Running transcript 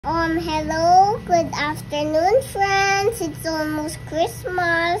Hello, good afternoon, friends. It's almost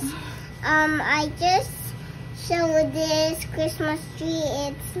Christmas. I just showed this Christmas tree.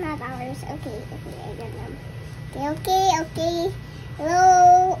 It's not ours. Okay, I got them. Okay.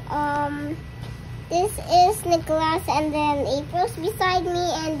 Hello, this is Nicholas, and then April's beside me,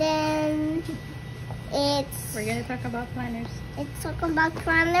 and then we're gonna talk about planners. It's talking about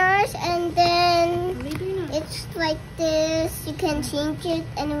planners, and then it's like this. You can change it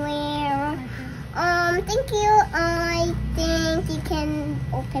anywhere. Thank you. I think you can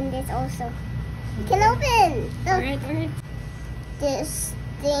open this also. You can open. Alright. This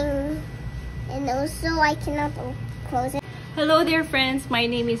thing, and also I cannot close it. Hello there, friends. My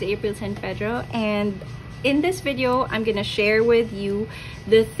name is April San Pedro, and in this video, I'm gonna share with you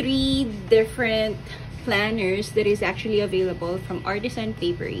the 3 different planners that is actually available from Artisan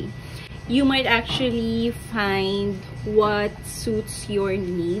Paperie. You might actually find what suits your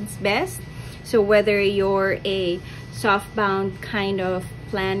needs best. So whether you're a soft-bound kind of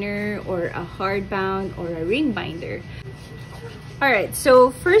planner or a hard-bound or a ring binder. Alright,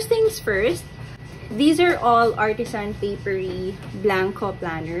 so first things first, these are all Artisan Paperie Blangko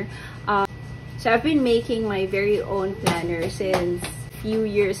planner. So I've been making my very own planner since a few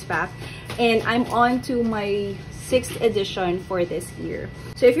years back, and I'm on to my 6th edition for this year.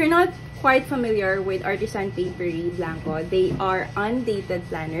 So if you're not quite familiar with Artisan Paperie Blangko, they are undated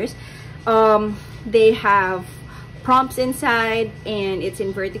planners. They have prompts inside, and it's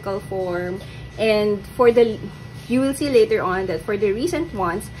in vertical form. And you will see later on that for the recent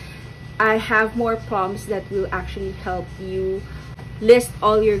ones, I have more prompts that will actually help you list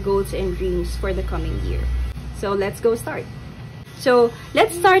all your goals and dreams for the coming year. So let's go start. So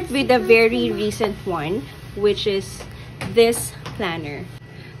let's start with the very recent one, which is this planner.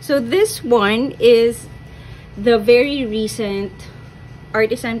 So this one is the very recent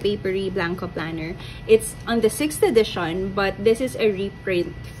Artisan Paperie Blangko planner. It's on the 6th edition, but this is a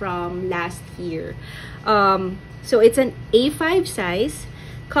reprint from last year. So it's an A5 size,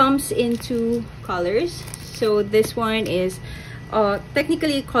 comes in 2 colors. So this one is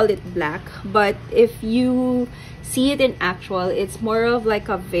technically call it black, but if you see it in actual, it's more of like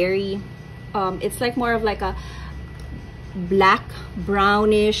a very it's like more of like a black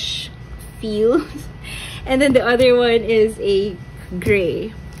brownish feel. And then the other one is a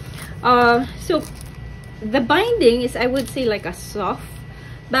gray. So the binding is, I would say, like a soft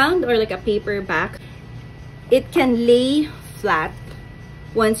bound or like a paper back. It can lay flat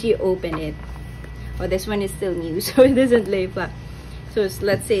once you open it. Oh, this one is still new, so it doesn't lay flat. So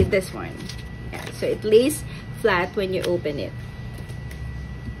let's say this one. Yeah, so it lays flat when you open it.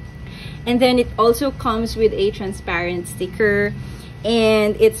 And then it also comes with a transparent sticker,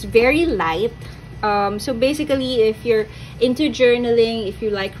 and it's very light. So basically, if you're into journaling, if you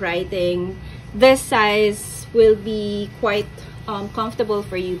like writing, this size will be quite comfortable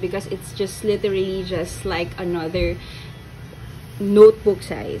for you, because it's just literally just like another notebook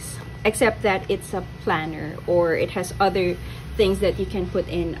size, except that it's a planner, or it has other things that you can put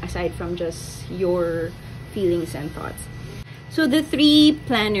in aside from just your feelings and thoughts. So the 3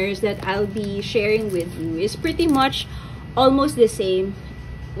 planners that I'll be sharing with you is pretty much almost the same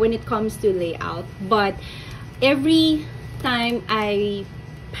when it comes to layout, but every time I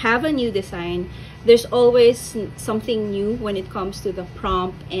have a new design, there's always something new when it comes to the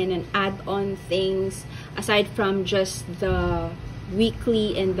prompt and an add-on things aside from just the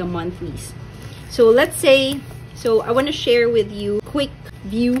weekly and the monthlies. So let's say, I want to share with you a quick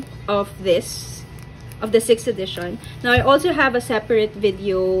view of this, of the 6th edition. Now I also have a separate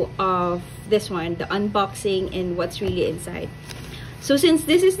video of this one, the unboxing and what's really inside. So since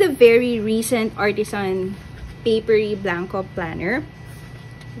this is the very recent Artisan Paperie Blangko planner,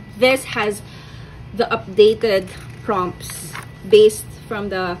 this has the updated prompts based from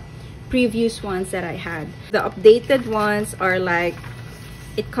the previous ones that I had. The updated ones are like,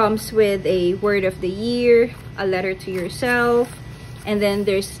 it comes with a word of the year, a letter to yourself, and then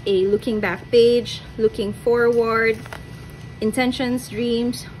there's a looking back page, looking forward, intentions,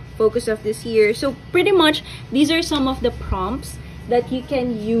 dreams, focus of this year. So pretty much these are some of the prompts that you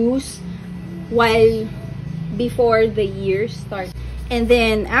can use while before the year starts. And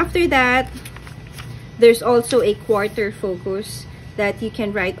then after that, there's also a quarter focus that you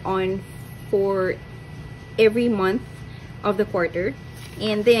can write on for every month of the quarter,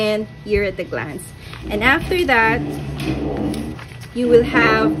 and then year at a glance. And after that, you will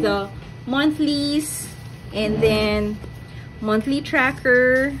have the monthlies, and then monthly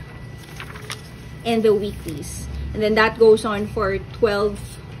tracker, and the weeklies. And then that goes on for 12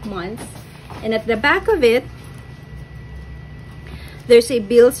 months. And at the back of it, There's a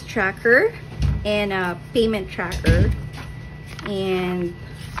bills tracker and a payment tracker and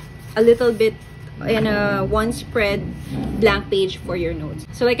a little bit in a one spread blank page for your notes.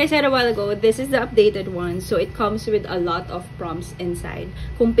 So like I said a while ago, this is the updated one, so it comes with a lot of prompts inside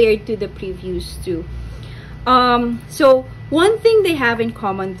compared to the previous two. So one thing they have in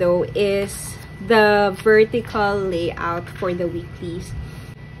common though is the vertical layout for the weeklies.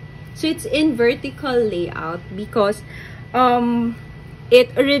 So it's in vertical layout because it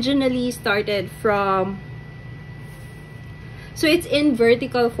originally started from, so it's in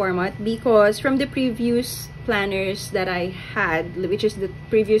vertical format because from the previous planners that I had, which is the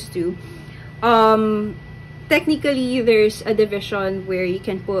previous two, technically there's a division where you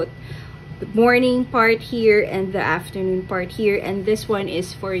can put the morning part here and the afternoon part here, and this one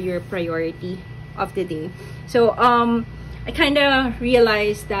is for your priority of the day. So I kind of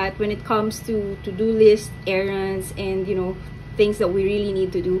realized that when it comes to to-do list, errands, and you know, things that we really need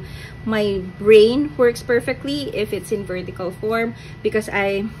to do, my brain works perfectly if it's in vertical form because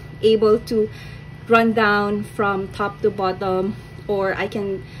I'm able to run down from top to bottom, or I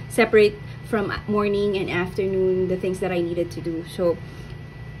can separate from morning and afternoon the things that I needed to do. So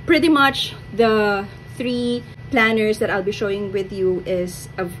pretty much the three planners that I'll be showing with you is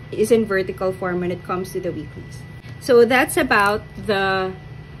in vertical form when it comes to the weeklies. So that's about the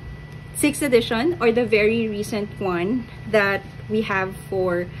 6th edition, or the very recent one that we have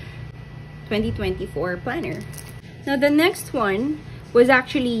for 2024 planner. Now the next one was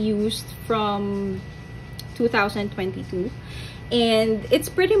actually used from 2022, and it's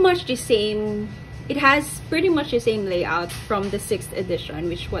pretty much the same. It has pretty much the same layout from the 6th edition,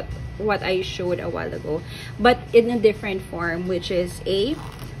 which what I showed a while ago, but in a different form, which is a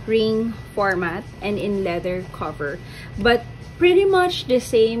ring format and in leather cover, but pretty much the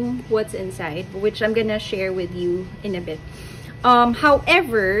same what's inside, which I'm gonna share with you in a bit.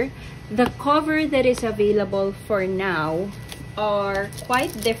 However, the cover that is available for now are quite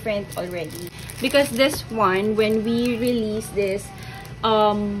different already, because this one, when we released this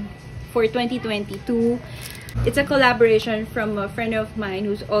for 2022, it's a collaboration from a friend of mine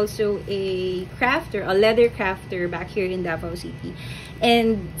who's also a crafter, a leather crafter back here in Davao City.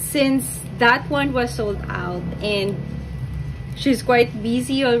 And since that one was sold out and she's quite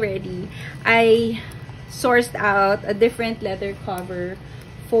busy already, I sourced out a different leather cover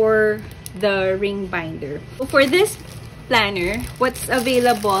for the ring binder. For this planner, what's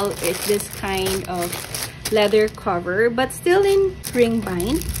available is this kind of leather cover, but still in ring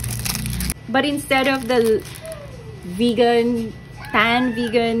bind. But instead of the tan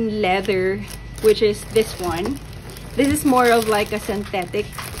vegan leather, which is this one, this is more of like a synthetic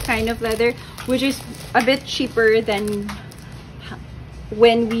kind of leather, which is a bit cheaper than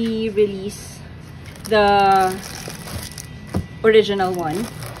when we release the original one.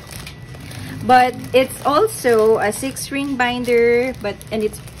 But it's also a 6-ring binder, and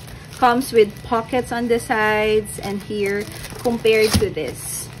it comes with pockets on the sides and here compared to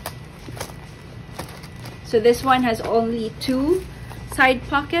this. So this one has only 2 side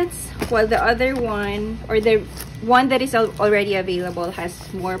pockets, while the other one, or the one that is already available,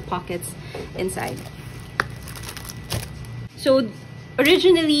 has more pockets inside. So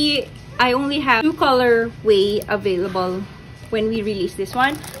originally, I only have 2 colorway available when we release this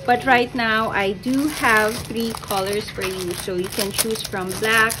one, but right now I do have 3 colors for you, so you can choose from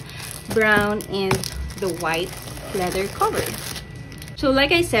black, brown, and the white leather cover. So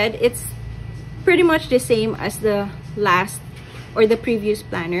like I said, it's pretty much the same as the last or the previous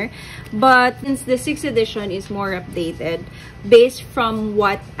planner, but since the 6th edition is more updated based from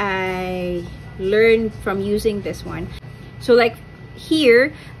what I learned from using this one. So like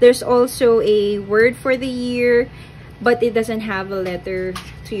here, there's also a word for the year, but it doesn't have a letter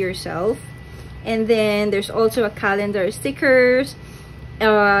to yourself. And then there's also a calendar stickers,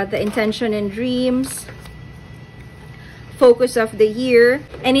 the intention and dreams, focus of the year,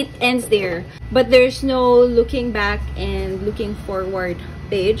 and it ends there. But there's no looking back and looking forward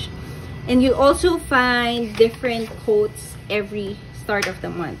page. And you also find different quotes every start of the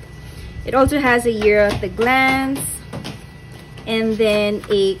month. It also has a year at a glance, and then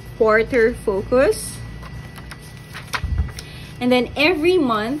a quarter focus. And then every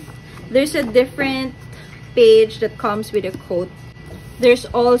month, there's a different page that comes with a quote. There's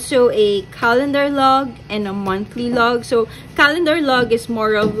also a calendar log and a monthly log. So calendar log is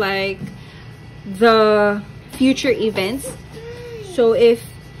more of like the future events. So if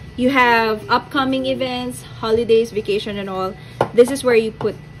you have upcoming events, holidays, vacation, and all, this is where you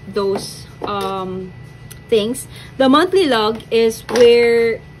put those things. The monthly log is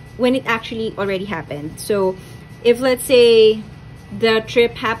when it actually already happened. So if, let's say, the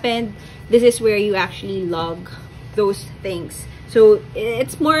trip happened, this is where you actually log those things. So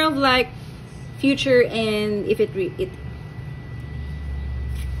it's more of like future, and if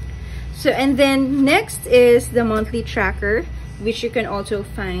so, and then next is the monthly tracker, which you can also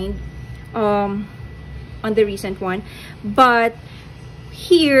find on the recent one. But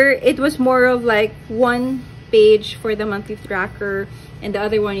here it was more of like one page for the monthly tracker and the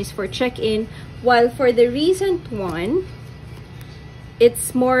other one is for check-in, while for the recent one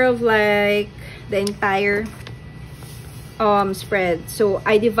it's more of like the entire spread. So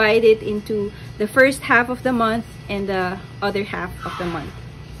I divide it into the first half of the month and the other half of the month,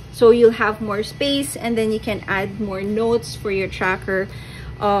 so you'll have more space, and then you can add more notes for your tracker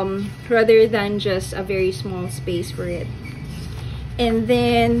rather than just a very small space for it. And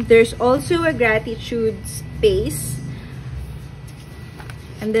then there's also a gratitude space,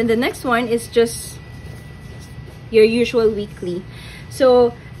 and then the next one is just your usual weekly.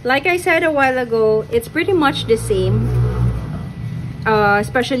 So like I said a while ago, it's pretty much the same,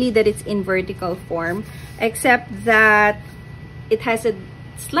 especially that it's in vertical form, except that it has a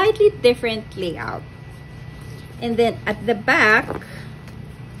slightly different layout. And then at the back,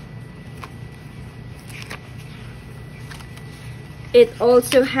 it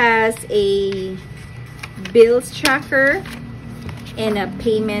also has a bills tracker and a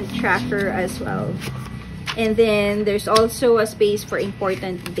payment tracker as well. And then there's also a space for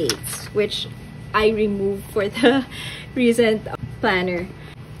important dates, which I removed for the recent planner.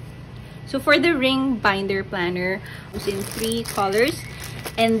 So for the ring binder planner, it's in 3 colors,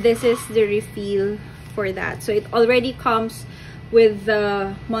 and this is the refill for that. So it already comes with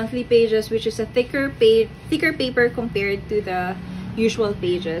the monthly pages, which is a thicker paper compared to the usual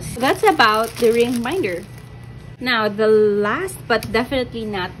pages. So that's about the ring binder. Now the last but definitely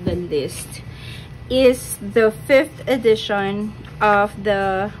not the least is the 5th edition of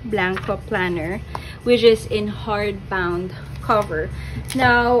the Blangko planner, which is in hardbound cover.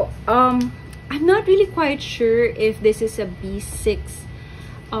 Now I'm not really quite sure if this is a B6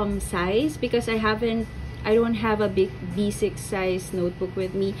 size, because I don't have a big B6 size notebook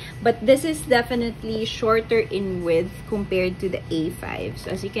with me, but this is definitely shorter in width compared to the A5.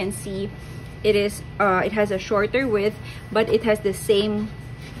 So as you can see, it has a shorter width, but it has the same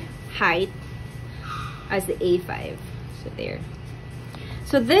height as the A5. So there.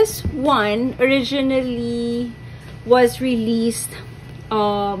 So this one originally was released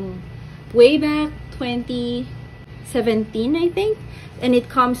way back 2017, I think, and it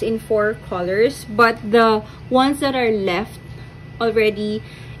comes in 4 colors, but the ones that are left already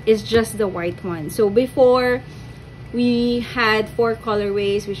is just the white one. So before we had 4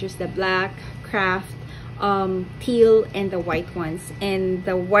 colorways, which is the black, craft, teal, and the white ones, and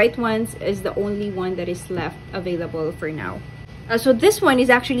the white ones is the only one that is left available for now. So this one is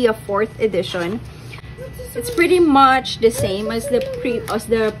actually a 4th edition. It's pretty much the same as the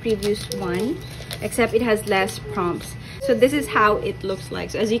previous one, except it has less prompts. So this is how it looks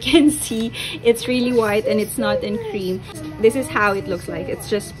like. So as you can see, it's really white and it's not in cream. This is how it looks like. It's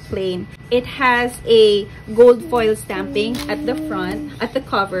just plain. It has a gold foil stamping at the front, at the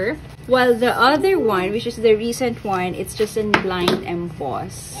cover, while the other one, which is the recent one, it's just in blind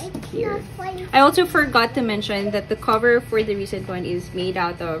emboss here. I also forgot to mention that the cover for the recent one is made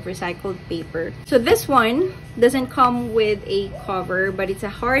out of recycled paper. So this one doesn't come with a cover, but it's a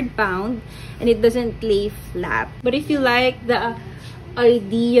hardbound and it doesn't lay flat. But if you like the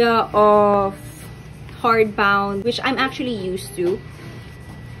idea of hardbound, which I'm actually used to,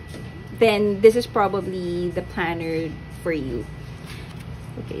 then this is probably the planner for you.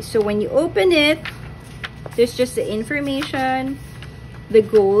 Okay, so when you open it, there's just the information, the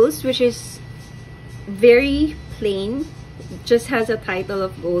goals, which is very plain, just has a title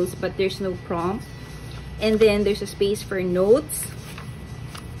of goals, but there's no prompt. And then there's a space for notes,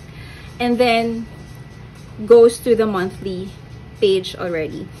 and then goes to the monthly page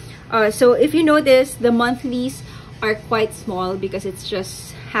already. So if you notice, the monthlies are quite small because it's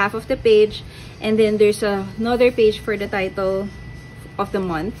just half of the page, and then there's another page for the title of the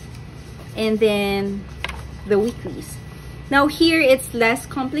month, and then the weeklies. Now here it's less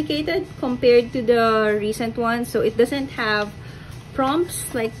complicated compared to the recent one, so it doesn't have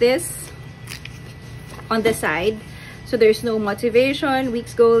prompts like this on the side. So there's no motivation,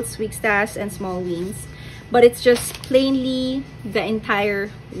 week's goals, week's tasks, and small wins, but it's just plainly the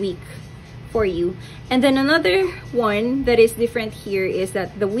entire week for you. And then another one that is different here is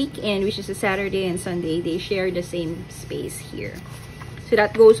that the weekend, which is a Saturday and Sunday, they share the same space here. So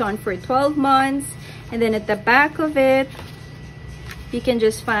that goes on for 12 months. And then at the back of it, you can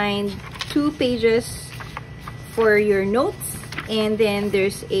just find 2 pages for your notes and then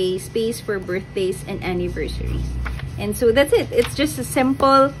there's a space for birthdays and anniversaries. And so that's it. It's just a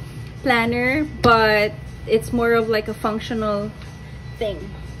simple planner, but it's more of like a functional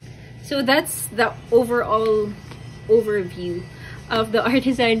thing. So that's the overall overview of the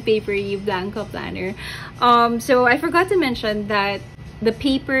Artisan Paperie Blangko planner. So I forgot to mention that the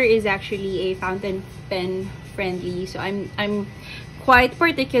paper is actually a fountain pen friendly. So I'm quite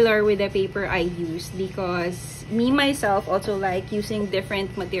particular with the paper I use, because me myself also like using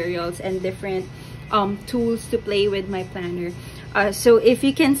different materials and different tools to play with my planner. So if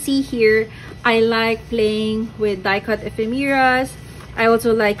you can see here, I like playing with die cut ephemeras. I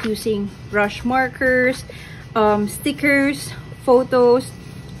also like using brush markers, stickers, photos,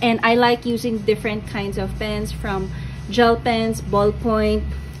 and I like using different kinds of pens, from gel pens, ballpoint,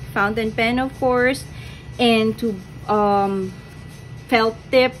 fountain pen of course, and to felt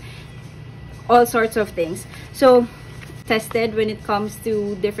tip, all sorts of things. So tested when it comes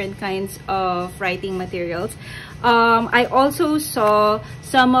to different kinds of writing materials. I also saw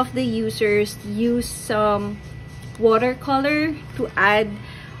some of the users use some watercolor to add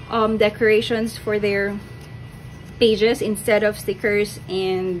decorations for their pages instead of stickers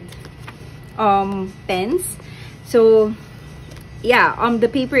and pens. So yeah, the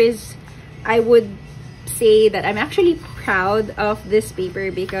paper is, I would say that I'm actually proud of this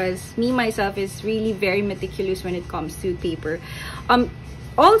paper, because me myself is really very meticulous when it comes to paper.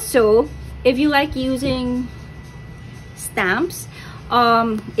 Also, if you like using stamps,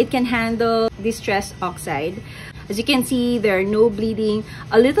 it can handle distress oxide. As you can see, there are no bleeding,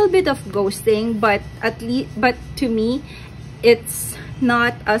 a little bit of ghosting, but to me it's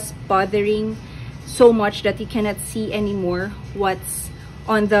not as bothering so much that you cannot see anymore what's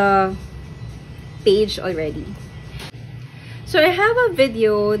on the page already. So I have a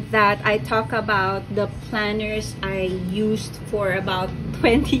video that I talk about the planners I used for about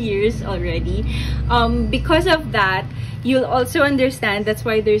 20 years already. Because of that, you'll also understand that's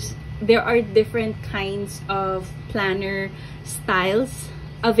why there are different kinds of planner styles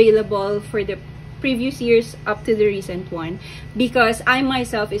available for the previous years up to the recent one, because I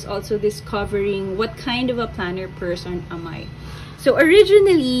myself is also discovering what kind of a planner person am I. So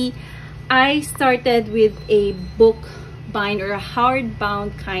originally I started with a book bind or a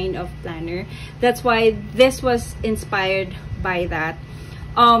hardbound kind of planner. That's why this was inspired by that.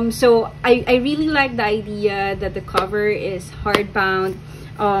 So I really like the idea that the cover is hardbound.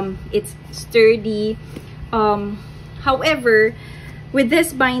 It's sturdy. However, with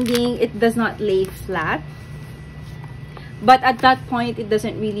this binding, it does not lay flat. But at that point, it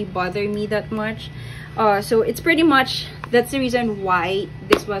doesn't really bother me that much. So it's pretty much, that's the reason why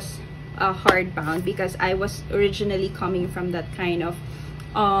this was hardbound, because I was originally coming from that kind of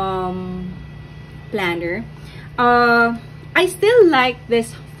planner. I still like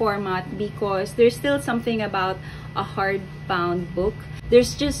this format because there's still something about a hardbound book.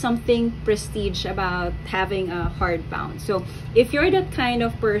 There's just something prestige about having a hardbound. So if you're that kind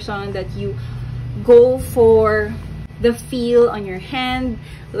of person that you go for the feel on your hand,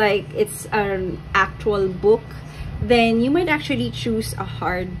 like it's an actual book, then you might actually choose a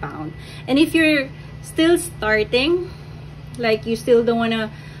hardbound. And if you're still starting, like you still don't want to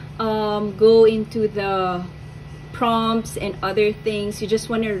go into the prompts and other things, you just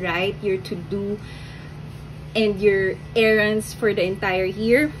want to write your to-do and your errands for the entire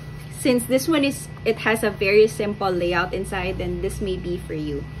year, since this one it has a very simple layout inside, then this may be for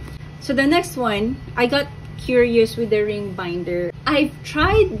you. So the next one, I got curious with the ring binder. I've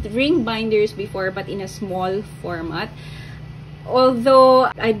tried ring binders before, but in a small format,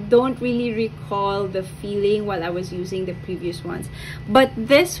 although I don't really recall the feeling while I was using the previous ones. But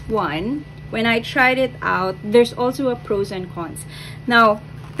this one, when I tried it out, there's also a pros and cons. Now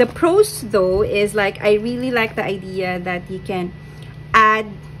the pros though is, like, I really like the idea that you can add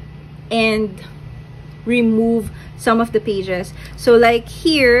and remove some of the pages. So like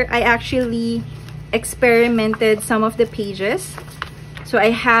here, I actually experimented some of the pages. So I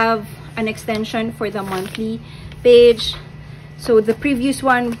have an extension for the monthly page. So the previous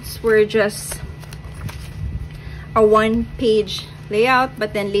ones were just a one-page layout,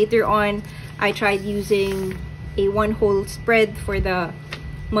 but then later on I tried using a one whole spread for the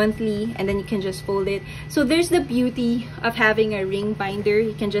monthly, and then you can just fold it. So there's the beauty of having a ring binder.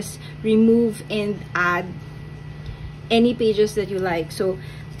 You can just remove and add any pages that you like. So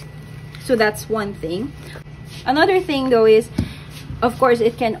that's one thing. Another thing though is, of course,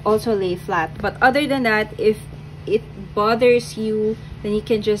 it can also lay flat, but other than that, if it bothers you, then you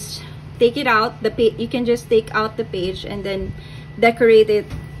can just take it out. You can just take out the page and then decorate it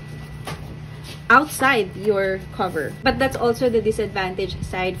outside your cover. But that's also the disadvantage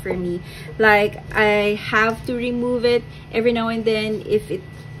side for me. Like, I have to remove it every now and then if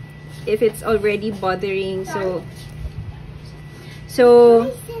it's already bothering. So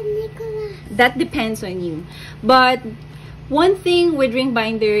that depends on you. But one thing with ring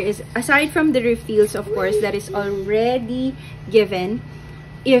binder is, aside from the refills, of course, that is already given,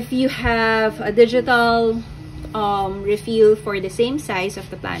 if you have a digital refill for the same size of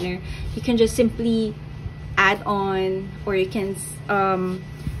the planner, you can just simply add on, or you can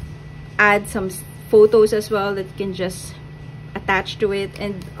add some photos as well that you can just attach to it,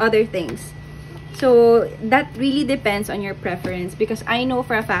 and other things. So that really depends on your preference, because I know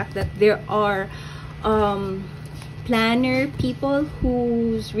for a fact that there are planner people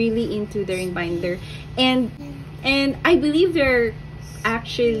who's really into the ring binder, and I believe they're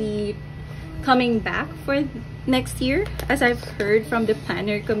actually coming back for next year, as I've heard from the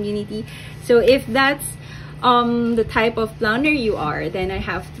planner community. So if that's the type of planner you are, then I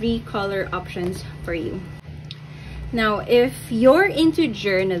have 3 color options for you. Now, if you're into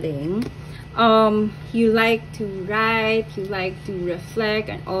journaling, you like to write, you like to reflect,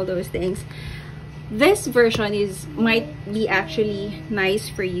 and all those things, this version might be actually nice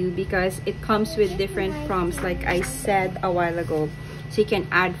for you, because it comes with different prompts, like I said a while ago. So you can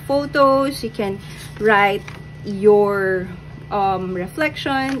add photos, you can write your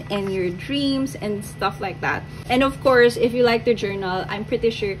reflection and your dreams and stuff like that. And of course, if you like to journal, I'm pretty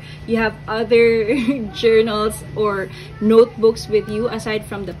sure you have other journals or notebooks with you aside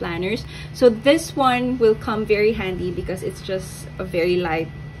from the planners. So this one will come very handy, because it's just a very light,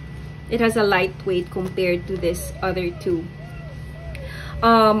 it has a lightweight compared to this other 2.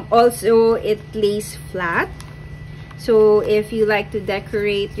 Also, it lays flat, so if you like to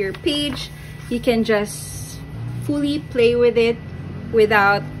decorate your page, you can just fully play with it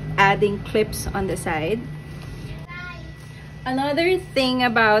without adding clips on the side. Another thing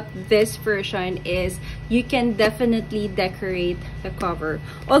about this version is you can definitely decorate the cover.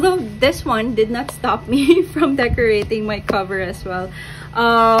 Although this one did not stop me from decorating my cover as well.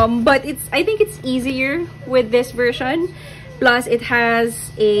 But I think it's easier with this version. Plus, it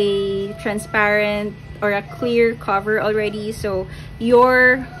has a transparent or a clear cover already, so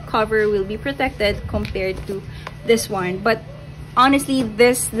your cover will be protected compared to this one. But honestly,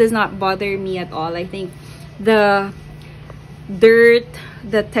 this does not bother me at all. I think the dirt,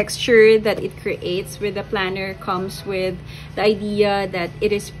 the texture that it creates with the planner comes with the idea that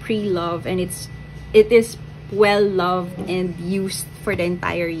it is pre-loved, and it is well loved and used for the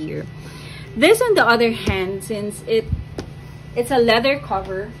entire year. This, on the other hand, since it's a leather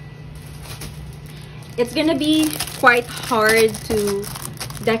cover, it's gonna be quite hard to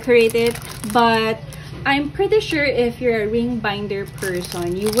decorate it. But I'm pretty sure if you're a ring binder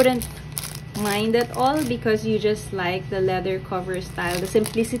person, you wouldn't mind at all, because you just like the leather cover style, the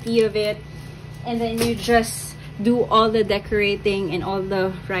simplicity of it, and then you just do all the decorating and all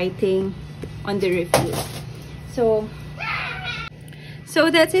the writing on the refill. So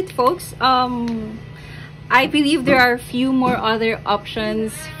that's it, folks. I believe there are a few more other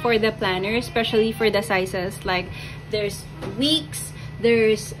options for the planner, especially for the sizes. Like, there's weeks,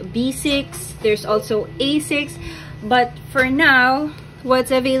 there's B6, there's also A6. But for now,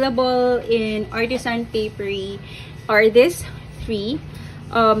 what's available in Artisan Paperie are these 3.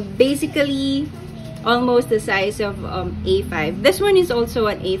 Basically, almost the size of A5. This one is also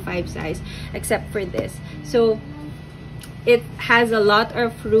an A5 size, except for this. So it has a lot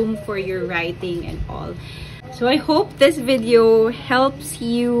of room for your writing and all. So I hope this video helps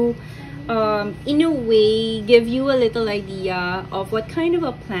you in a way give you a little idea of what kind of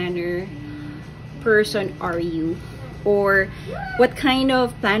a planner person are you, or what kind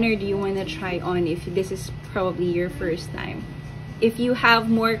of planner do you want to try on if this is probably your first time. If you have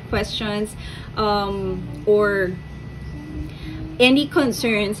more questions or any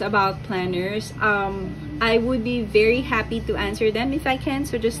concerns about planners, I would be very happy to answer them if I can.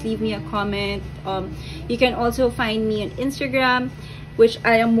 So just leave me a comment. You can also find me on Instagram, which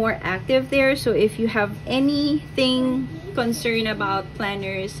I am more active there. So if you have anything concerned about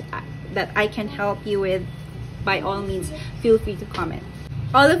planners that I can help you with, by all means, feel free to comment.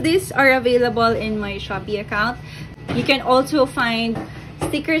 All of these are available in my Shopee account. You can also find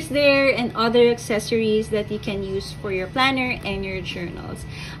stickers there and other accessories that you can use for your planner and your journals.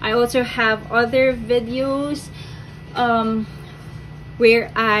 I also have other videos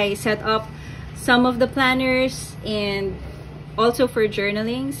where I set up some of the planners and also for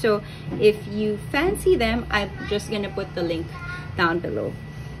journaling. So if you fancy them, I'm just gonna put the link down below.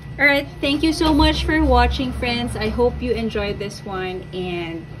 Alright, thank you so much for watching, friends. I hope you enjoyed this one,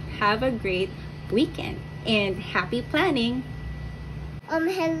 and have a great weekend. And happy planning!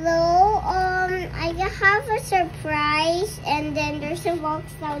 Hello, I have a surprise, and then there's a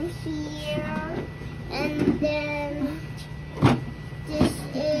box down here, and then this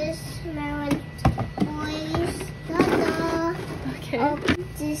is my toys. Ta-da! Okay.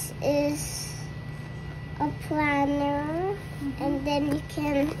 This is a planner, and then you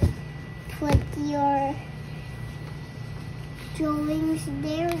can put your drawings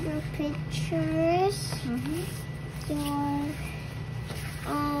there, your pictures, your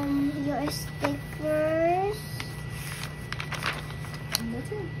stickers. And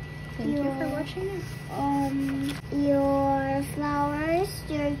that's it. Thank you for watching it. Your flowers,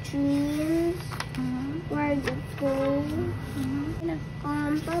 your dreams, where you go.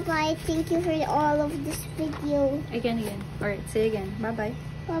 Bye-bye. Thank you for all of this video. Again. Alright, say again. Bye-bye.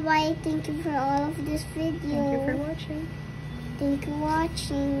 Bye-bye. Thank you for all of this video. Thank you for watching. Thank you for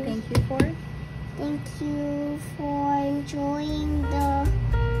watching. Thank you for enjoying the